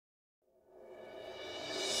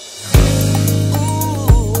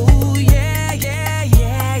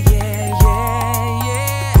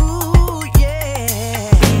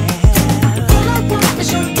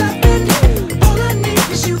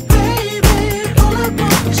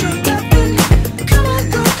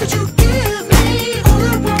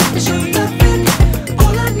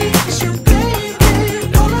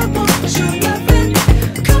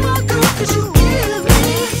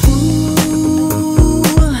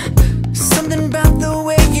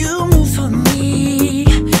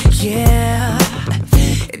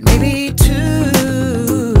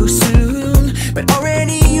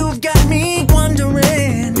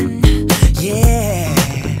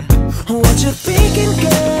thinking,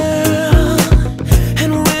 girl?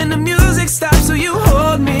 And when the music stops, will you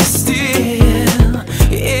hold me still?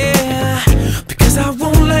 Yeah, because I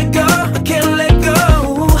won't let go, I can't let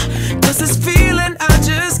go. Cause this feeling I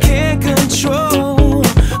just can't control.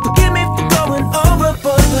 Forgive me for going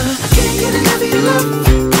overboard, but I can't get enough of your love.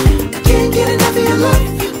 I can't get enough of your love.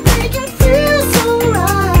 You make it feel so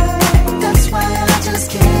right. That's why I just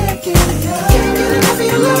can't get enough. Can't get enough of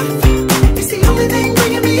your love. It's the only thing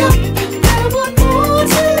bringing me up. I want more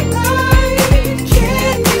tonight.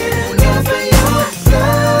 Can't get enough of your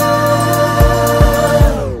love.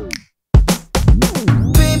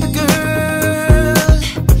 Baby girl,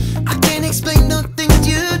 I can't explain the things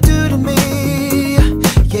you do to me.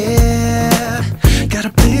 Yeah, gotta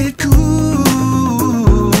play it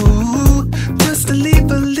cool, just to leave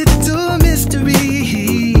a little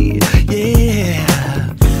mystery. Yeah,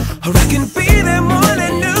 or I can be there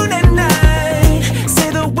morning, noon and night. Say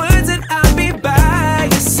the words and I'll be by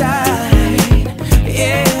your side.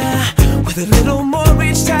 Yeah, with a little more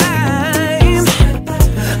each time.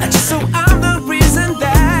 Just so I'm the reason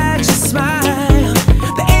that you smile.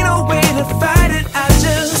 There ain't no way to fight it. I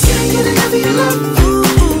just can't get enough of your love.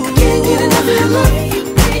 Ooh, can't get enough of your love. You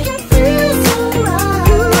make it feel so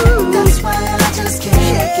right. That's why I just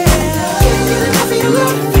can't get enough. Can't get enough of your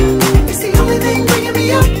love. It's the only thing bringing me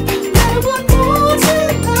up. I want more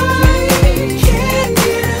tonight. Can't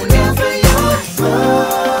get enough of your love.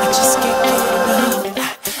 I just can't get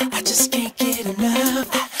enough. I just can't get enough.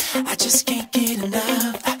 I just can't get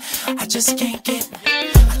enough. I just can't get.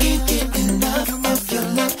 I can't get enough of your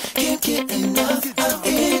love. Can't get enough of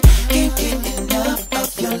it. Can't get enough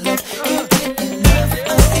of your love. Can't get enough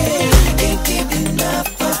of it. Can't get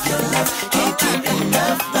enough of your love. Can't get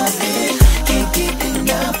enough of it. Can't get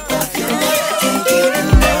enough of your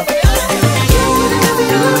love. Can't get enough of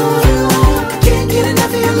it. Can't get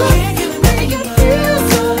enough of your love. Make it feel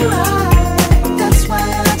so right. That's why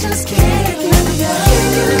I just can't get enough. Can't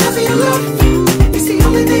get enough of your love. It's the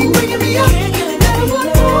only thing bringing me up. I want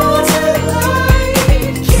more tonight.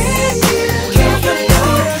 Can't get enough of your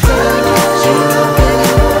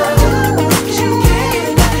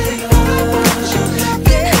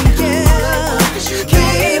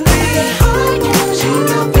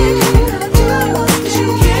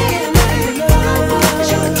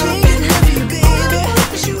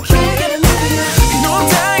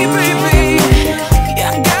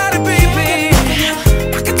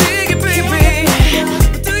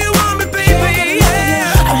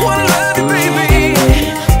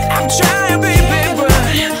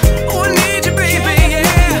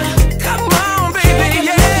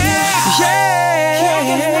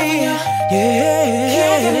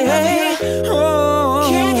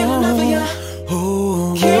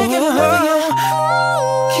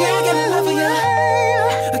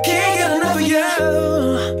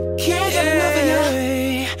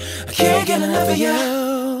can't get enough of you.